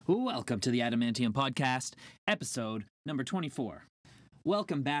Welcome to the Adamantium Podcast, episode number 24.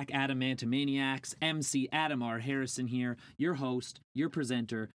 Welcome back, Adamantomaniacs. MC Adam R. Harrison here, your host, your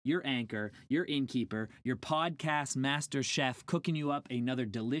presenter, your anchor, your innkeeper, your podcast master chef, cooking you up another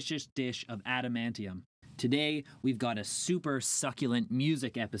delicious dish of adamantium. Today, we've got a super succulent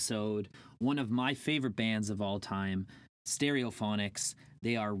music episode, one of my favorite bands of all time, Stereophonics.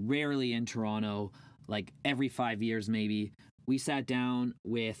 They are rarely in Toronto, like every 5 years maybe. We sat down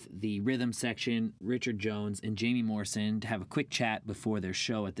with the rhythm section, Richard Jones and Jamie Morrison, to have a quick chat before their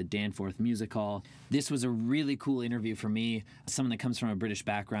show at the Danforth Music Hall. This was a really cool interview for me, someone that comes from a British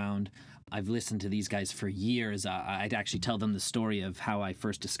background. I've listened to these guys for years. I'd actually tell them the story of how I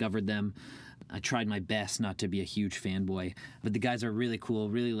first discovered them. I tried my best not to be a huge fanboy, but the guys are really cool,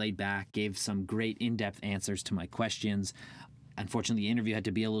 really laid back, gave some great in-depth answers to my questions. Unfortunately, the interview had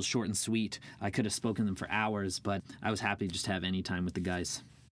to be a little short and sweet. I could have spoken to them for hours, but I was happy to just have any time with the guys.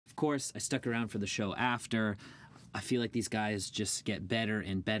 Of course, I stuck around for the show after. I feel like these guys just get better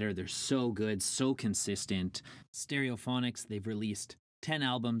and better. They're so good, so consistent. Stereophonics, they've released 10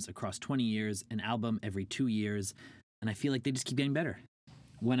 albums across 20 years, an album every 2 years, and I feel like they just keep getting better.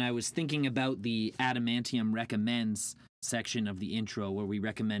 When I was thinking about the Adamantium Recommends section of the intro, where we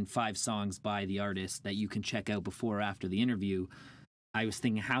recommend 5 songs by the artist that you can check out before or after the interview, I was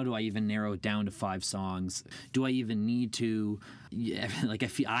thinking, how do I even narrow it down to 5 songs? Do I even need to? Like,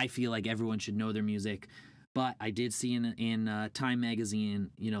 I feel like everyone should know their music, but I did see in Time magazine,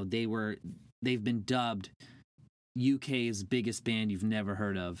 they've been dubbed UK's biggest band you've never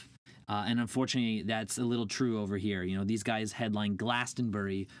heard of. And unfortunately, that's a little true over here. You know, these guys headline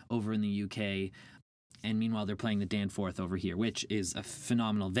Glastonbury over in the UK, and meanwhile they're playing the Danforth over here, which is a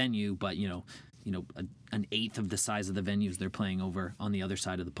phenomenal venue, but an eighth of the size of the venues they're playing over on the other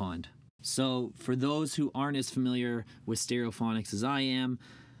side of the pond. So for those who aren't as familiar with Stereophonics as I am,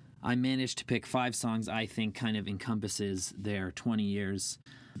 I managed to pick 5 songs I think kind of encompasses their 20 years,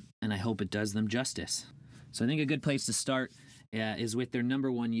 and I hope it does them justice. So I think a good place to start is with their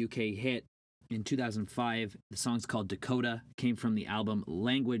number 1 UK hit in 2005. The song's called Dakota, came from the album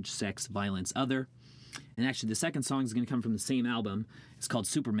Language, Sex, Violence, Other. And actually, the second song is going to come from the same album. It's called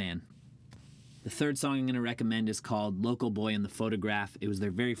Superman. The third song I'm going to recommend is called Local Boy in the Photograph. It was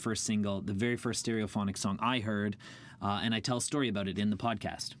their very first single, the very first Stereophonic song I heard, and I tell a story about it in the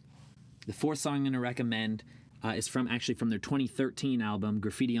podcast. The fourth song I'm going to recommend is from their 2013 album,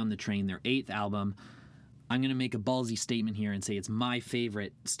 Graffiti on the Train, their 8th album. I'm going to make a ballsy statement here and say it's my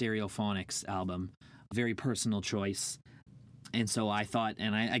favorite Stereophonics album. Very personal choice. And so I thought,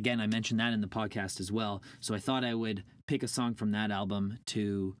 and I mentioned that in the podcast as well, so I thought I would pick a song from that album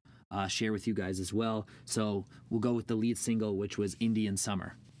to share with you guys as well. So we'll go with the lead single, which was Indian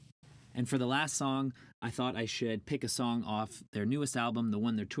Summer. And for the last song, I thought I should pick a song off their newest album, the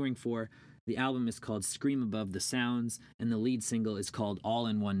one they're touring for. The album is called Scream Above the Sounds, and the lead single is called All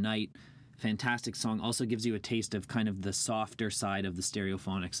in One Night. Fantastic song. Also gives you a taste of kind of the softer side of the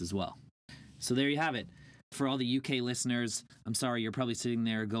Stereophonics as well. So there you have it. For all the UK listeners, I'm sorry, you're probably sitting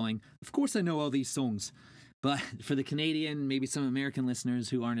there going, of course I know all these songs. But for the Canadian, maybe some American listeners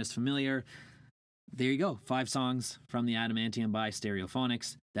who aren't as familiar, there you go. 5 songs from the Adamantium by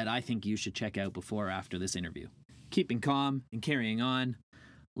Stereophonics that I think you should check out before or after this interview. Keeping calm and carrying on,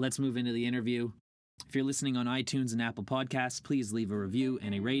 let's move into the interview. If you're listening on iTunes and Apple Podcasts, please leave a review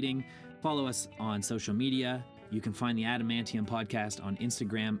and a rating. Follow us on social media. You can find the Adamantium Podcast on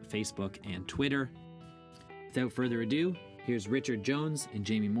Instagram, Facebook, and Twitter. Without further ado, here's Richard Jones and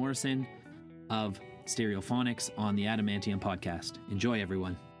Jamie Morrison of Stereophonics on the Adamantium Podcast. Enjoy,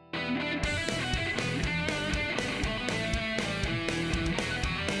 everyone.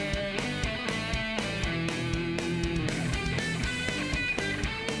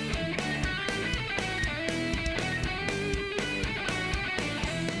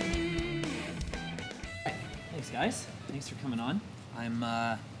 Thanks, guys. Thanks for coming on. I'm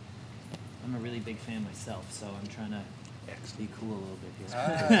a really big fan myself, so I'm trying to be cool a little bit here.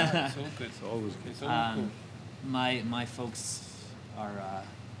 It's all good. It's always good. It's always cool. My folks are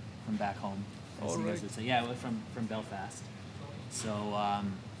from back home, as you guys would say. Yeah, we're from Belfast. So,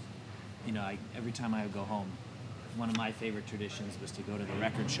 every time I would go home, one of my favorite traditions was to go to the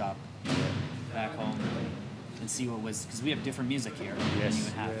record shop back home and see what was, because we have different music here than you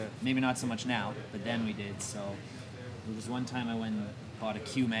would have. Yeah. Maybe not so much now, but then we did. So there was one time I went and bought a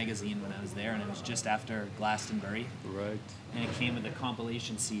Q magazine when I was there, and it was just after Glastonbury. Right. And it came with a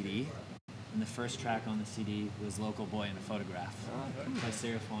compilation CD, and the first track on the CD was Local Boy in a Photograph by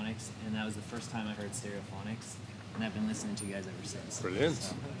Stereophonics, and that was the first time I heard Stereophonics, and I've been listening to you guys ever since. Brilliant.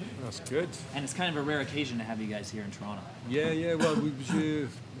 So. That's good. And it's kind of a rare occasion to have you guys here in Toronto. Yeah. Well, we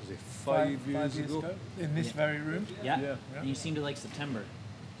was it, 5 years ago? in this very room. Yeah. And you seem to like September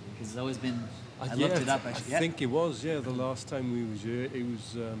because it's always been. I Yeah, looked it up. Actually. I think it was, the last time we was here, it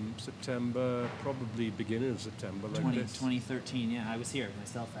was September, probably beginning of September, like 2013, yeah, I was here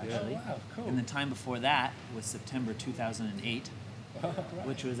myself, actually. Oh, wow, cool. And the time before that was September 2008,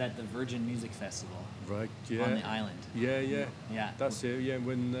 which was at the Virgin Music Festival Right, yeah. on the island. Yeah. Yeah. That's it,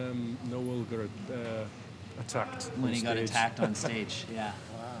 when Noel got attacked When on he got stage. attacked on stage, yeah.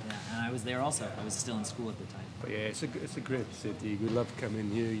 Wow. Yeah. And I was there also. I was still in school at the time. But yeah, it's a great city. We love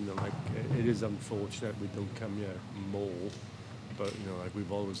coming here. It is unfortunate we don't come here more. But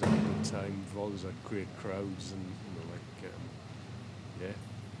we've always had a good time. We've always had great crowds, and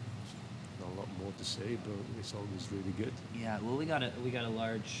not a lot more to say, but it's always really good. Yeah. Well, we got a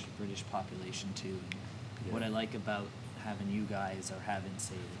large British population too. And what I like about having you guys, or having,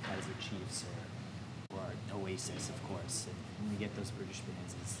 say, the Kaiser Chiefs or Oasis, of course, and when we get those British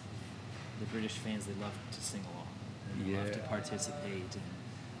bands, is the British fans, they love to sing along and they love to participate,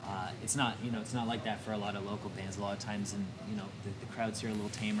 and it's not like that for a lot of local bands. A lot of times, and the crowds here are a little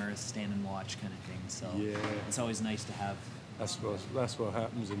tamer, stand and watch kind of thing. So it's always nice to have. That's what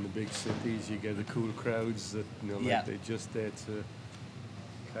happens in the big cities. You get the cool crowds that they're just there to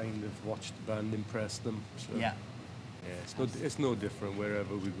kind of watch the band, impress them. So, it's no different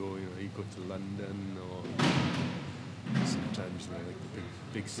wherever we go. You go to London or sometimes like the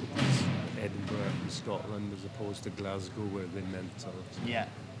big cities, Edinburgh and Scotland, as opposed to Glasgow, where they mental. Yeah,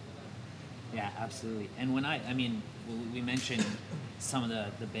 absolutely. And when we mentioned some of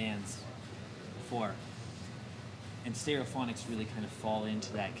the bands before, and Stereophonics really kind of fall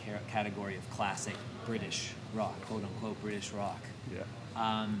into that category of classic British rock, quote unquote British rock.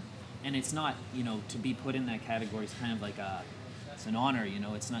 Yeah. And it's not, to be put in that category is kind of like it's an honor,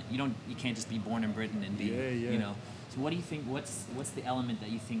 it's not, you can't just be born in Britain and be, So what do you think, what's the element that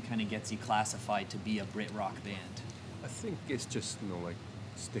you think kind of gets you classified to be a Brit rock band? I think it's just,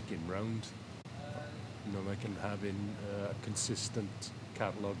 sticking round, and having a consistent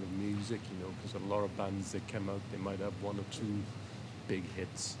catalogue of music, because a lot of bands that come out, they might have one or two big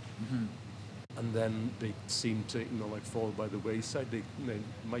hits. Mm-hmm. And then they seem to, fall by the wayside. They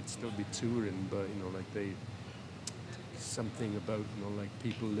might still be touring, but, something about,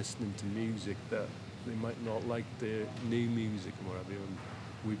 people listening to music that they might not like the new music and whatever. And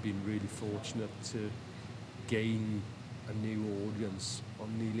we've been really fortunate to gain a new audience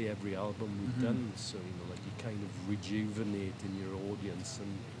on nearly every album we've done. So, you kind of rejuvenate in your audience,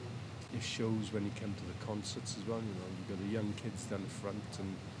 and it shows when you come to the concerts as well. You've got the young kids down the front,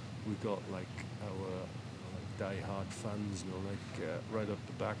 and we've got our die-hard fans, right up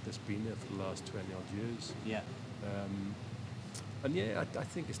the back that's been there for the last 20 odd years. Yeah. And I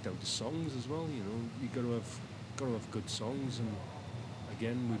think it's down to songs as well. You got to have good songs, and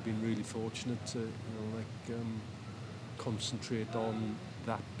again, we've been really fortunate to concentrate on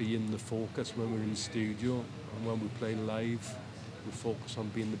that being the focus when we're in the studio, and when we play live, we focus on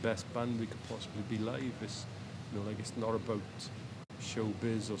being the best band we could possibly be live. It's it's not about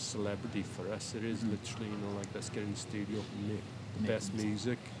showbiz or celebrity for us. It is literally, let's get in the studio and make the best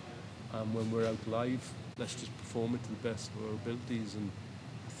music. And when we're out live, let's just perform it to the best of our abilities. And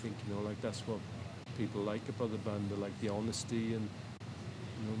I think, that's what people like about the band. They like the honesty, and,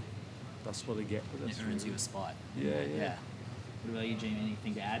 that's what they get with us. It earns you a spot. Yeah. What about you, Jamie?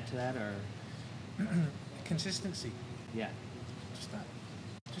 Anything to add to that, or? Consistency. Yeah. Just that.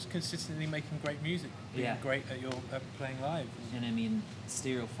 Just consistently making great music. Being great at your playing live. And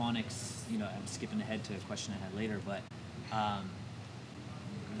Stereophonics, I'm skipping ahead to a question I had later, but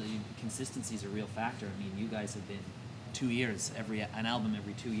really consistency is a real factor. You guys have been 2 years, an album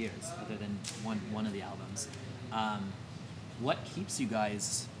every 2 years, other than one of the albums. What keeps you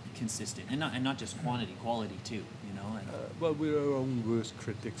guys consistent, and not just quantity, quality too? Well, we're our own worst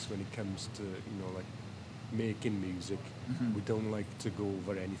critics when it comes to making music. We don't like to go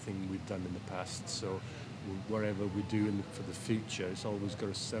over anything we've done in the past, so whatever we do for the future, it's always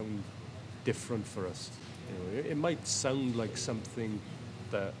got to sound different for us. It might sound like something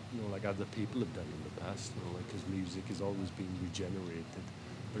that like other people have done in the past, because music has always been regenerated,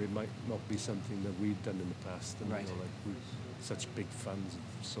 but it might not be something that we've done in the past. And right. We're such big fans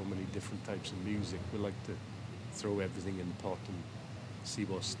of so many different types of music. We like to throw everything in the pot and see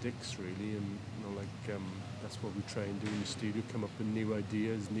what sticks, really. And that's what we try and do in the studio, come up with new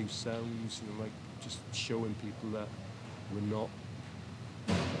ideas, new sounds, just showing people that we're not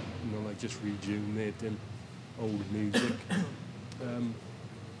just rejuvenating old music. I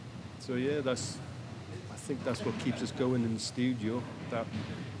think that's what keeps us going in the studio,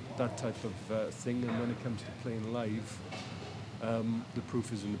 that type of thing. And when it comes to playing live, the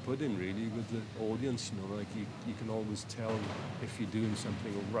proof is in the pudding, really, with the audience. You know, like you can always tell if you're doing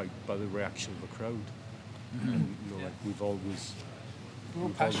something right by the reaction of the crowd. And you know, like we've always, we're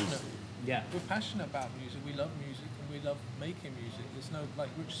passionate. Yeah. We're passionate about music. We love music and we love making music. There's no, like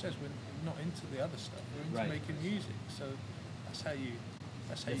Rich says, we're not into the other stuff. We're into making music. So that's how you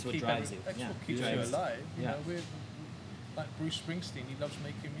keep drives you. That's Yeah. what keeps Drives. you alive. You Yeah. know, we're like Bruce Springsteen. He loves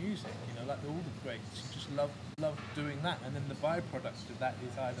making music. You know, like all the greats. He just love doing that. And then the byproduct of that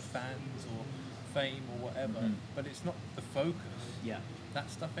is either fans or fame or whatever. But it's not the focus. Yeah. That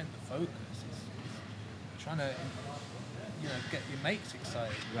stuff ain't the focus. It's trying to, you know, get your mates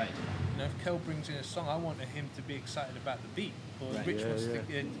excited. Right. You know, if Kel brings in a song, I want him to be excited about the beat, or Right. Rich wants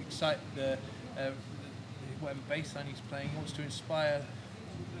to excite the whatever bass line he's playing. He wants to inspire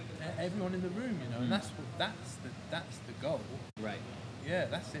everyone in the room. You know, and that's the goal. Right. Yeah,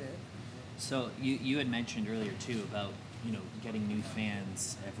 that's it. So you had mentioned earlier too about, you know, getting new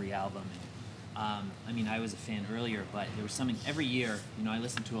fans every album. And, I mean, I was a fan earlier, but there was something every year. You know, I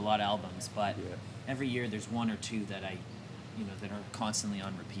listen to a lot of albums, but every year there's one or two that I, you know, that are constantly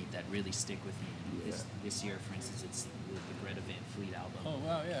on repeat that really stick with me. This year, for instance, it's the Greta Van Fleet album. Oh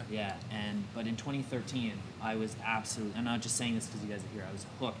wow, yeah. Yeah, but in 2013, I was absolutely. I'm not just saying this because you guys are here. I was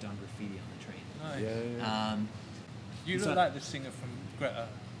hooked on Graffiti on the Train. Nice. You look so- like the singer from Greta.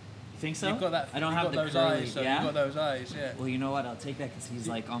 You think so? You've got that. I don't you've have got the those curly. eyes. So yeah. You've got those eyes. Yeah. Well, you know what? I'll take that because he's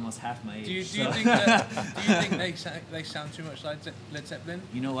like almost half my age. Do you so. think that? Do you think they sound too much like Led Zeppelin?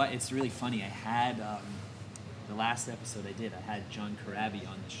 You know what? It's really funny. I had the last episode I did. I had John Corabi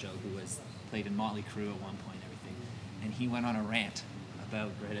on the show, who played in Motley Crue at one point and everything, and he went on a rant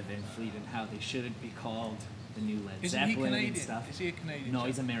about Greta Van Fleet and how they shouldn't be called the new Led Isn't he Zeppelin Canadian? and stuff. Is he a Canadian? No, chap?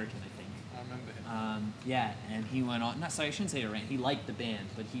 he's American, I think. I remember him. Yeah, and he went on. Sorry, I shouldn't say a rant. He liked the band,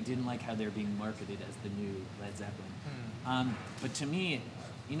 but he didn't like how they're being marketed as the new Led Zeppelin. But to me,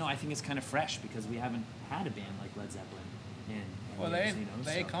 you know, I think it's kind of fresh because we haven't had a band like Led Zeppelin in Well, years,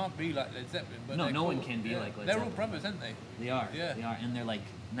 they can't be like Led Zeppelin. But No, they're no cool. one can be like Led They're Zeppelin. all brothers, aren't they? They are. Yeah. They are, and they're like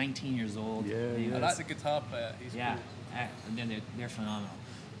 19 years old. Yeah, Maybe yeah. I that's- like the guitar player. He's Yeah, cool. and then they're phenomenal.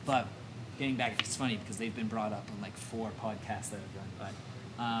 But getting back, it's funny because they've been brought up on like 4 podcasts that I've done.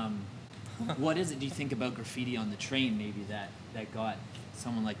 But what is it, do you think, about Graffiti on the Train maybe that got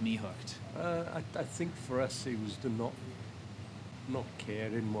someone like me hooked? I think for us it was the not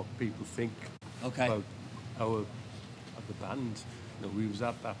caring what people think Okay. about the band. You know, we was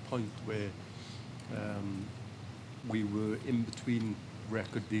at that point where we were in between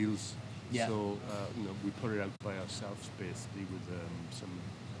record deals. Yeah. So you know, we put it out by ourselves basically with some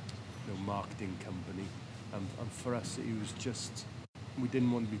marketing company, and for us it was just, we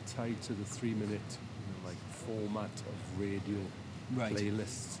didn't want to be tied to the 3-minute like format of radio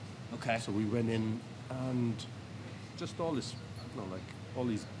playlists. Okay. So we went in and just all this, like all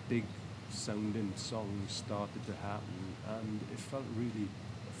these big sounding songs started to happen, and it felt really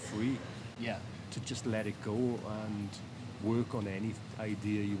free Yeah. to just let it go and work on any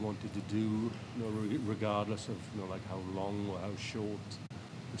idea you wanted to do, regardless of like how long or how short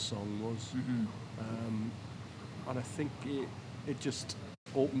the song was. And I think it just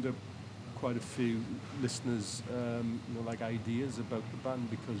opened up quite a few listeners, like ideas about the band,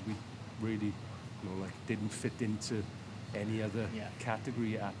 because we really, like didn't fit into any other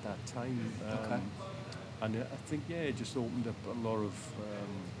category at that time. And I think it just opened up a lot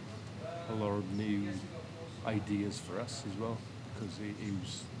of new ideas for us as well, because it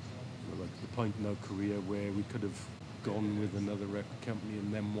was like the point in our career where we could have gone with another record company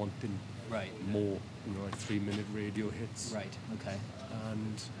and then wanting more, like 3-minute radio hits. Right. Okay.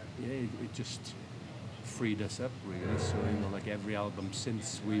 And it just freed us up really. So like every album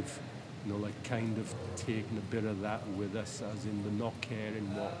since, we've like kind of taken a bit of that with us, as in the not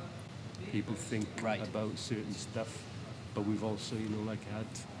caring what people think about certain stuff, but we've also like had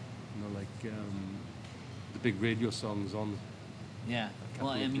the big radio songs on. Yeah. couple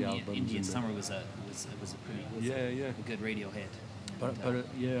Well, I of mean, the albums Indian in Summer was a pretty a good radio hit. But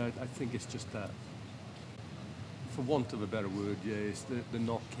I think it's just that, for want of a better word, it's the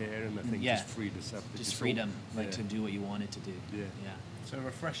not caring. I think just freed us up. Just freedom, to do what you wanted to do. Yeah. It's a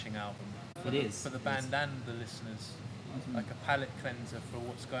refreshing album. It is. For the band and the listeners. Like a palate cleanser for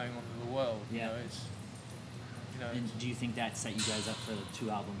what's going on in the world. Yeah. And do you think that set you guys up for the 2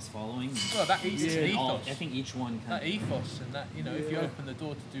 albums following? Well, that ethos. I think each one that ethos and that, if you open the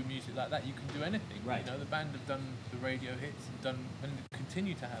door to do music like that, you can do anything. Right. The band have done the radio hits and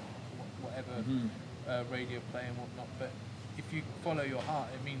continue to have whatever radio play and whatnot. But if you follow your heart,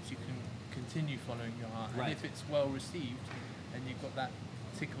 it means you can continue following your heart. Right. And if it's well received and you've got that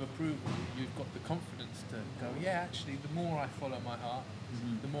tick of approval, you've got the confidence to go, yeah, actually, the more I follow my heart,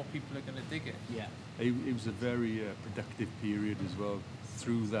 the more people are going to dig it. Yeah. It was a very productive period as well.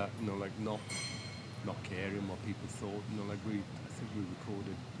 Through that, like not caring what people thought. Like I think we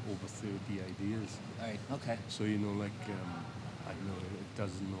recorded over 30 ideas. Right. Okay. So like I don't know, a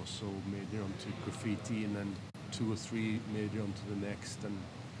dozen or so made it onto graffiti, and then 2 or 3 made it onto the next, and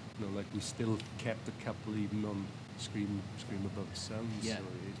like we still kept a couple even on Scream Above the Sounds. Yeah. So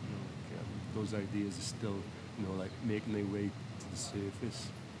those ideas are still like making their way to the surface.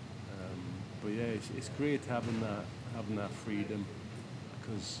 But yeah, it's great having that freedom,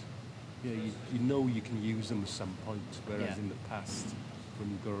 because you you can use them at some point, whereas in the past,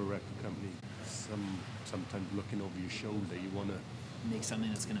 when you've got a record company, sometimes looking over your shoulder, you want to make something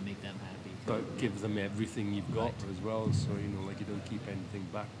that's going to make them happy. But give them everything you've got as well, so like you don't keep anything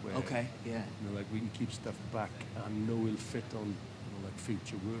back. Where, okay, yeah. Like we can keep stuff back and know it'll fit on like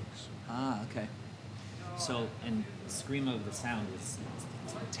future works. Ah, okay. So, and Scream of the Sound is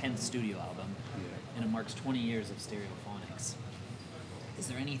the 10th studio album, and it marks 20 years of Stereophonics. Is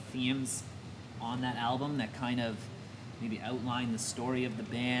there any themes on that album that kind of maybe outline the story of the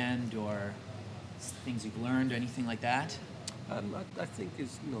band, or things you've learned, or anything like that? I think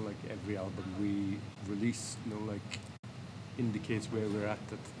it's like every album we release, like indicates where we're at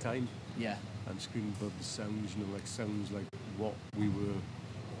the time. Yeah. And Scream Above the Sounds, like sounds like what we were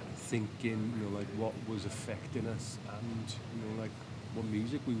thinking, like what was affecting us, and like what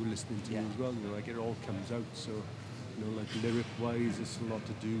music we were listening to as well. Like it all comes out. So like lyric-wise, it's a lot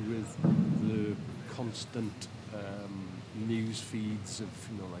to do with the constant news feeds of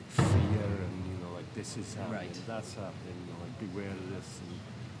like fear and like this is happening, that's happening. Like beware of this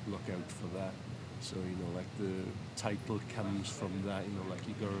and look out for that. So like the title comes from that. Like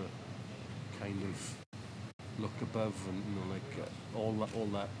you gotta kind of look above and like all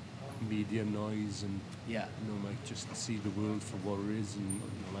that media noise and like just see the world for what it is, and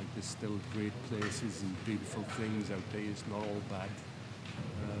like there's still great places and beautiful things out there. It's not all bad.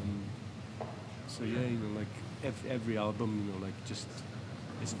 So yeah, like every album, like just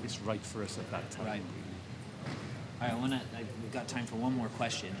it's right for us at that time. Right. Really. All right, we've got time for one more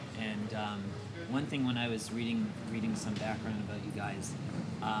question. And one thing, when I was reading some background about you guys,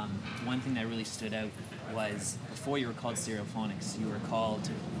 one thing that really stood out was before you were called Stereophonics, you were called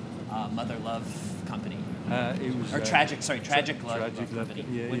Mother Love Company. It was Tragic Love Love Company,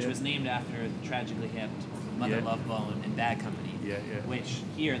 which was named after Tragically Hip, Mother Love Bone, and Bad Company. Yeah. Which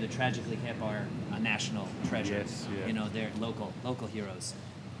here, the Tragically Hip are a national treasure. Yes, yeah. They're local heroes.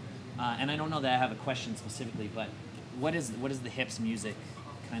 And I don't know that I have a question specifically, but what is the Hips music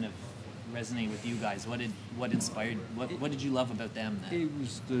kind of resonate with you guys? What inspired? What did you love about them then? It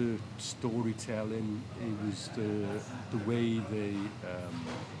was the storytelling. It was the way they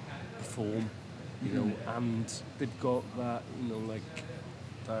perform. And they've got that. Like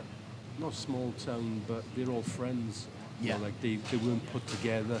that. Not small town, but they're all friends. Like they weren't put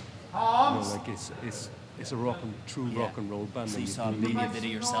together. Like it's a true rock and roll band. So you saw maybe a bit of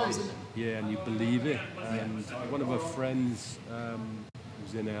yourselves in it. Yeah, and you believe it. And one of our friends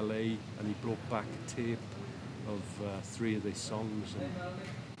was in LA, and he brought back a tape of 3 of their songs, and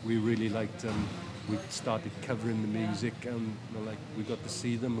we really liked them. We started covering the music, and like we got to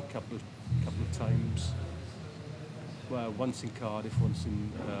see them a couple of times. Well, once in Cardiff, once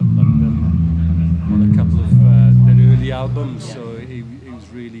in London, on a couple of their early albums. So it was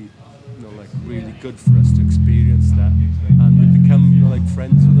really, like really good for us to experience that, and we become like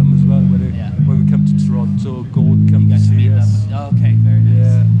friends with them as well. When we come to Toronto, Gord come to see us. Oh, okay, very nice.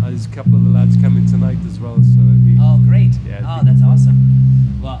 Yeah, there's a couple of the lads coming tonight as well. So great. Yeah, that's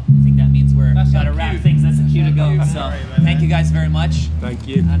awesome. Well, I think that means we're got to wrap things. That's a cue to go. So thank you guys very much. Thank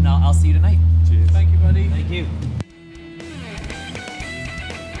you. And I'll see you tonight. Cheers. Thank you, buddy. Thank you.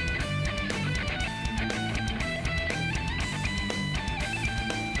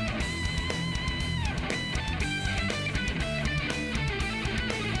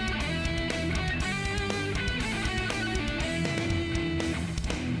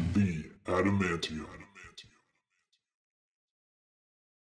 Adamantium.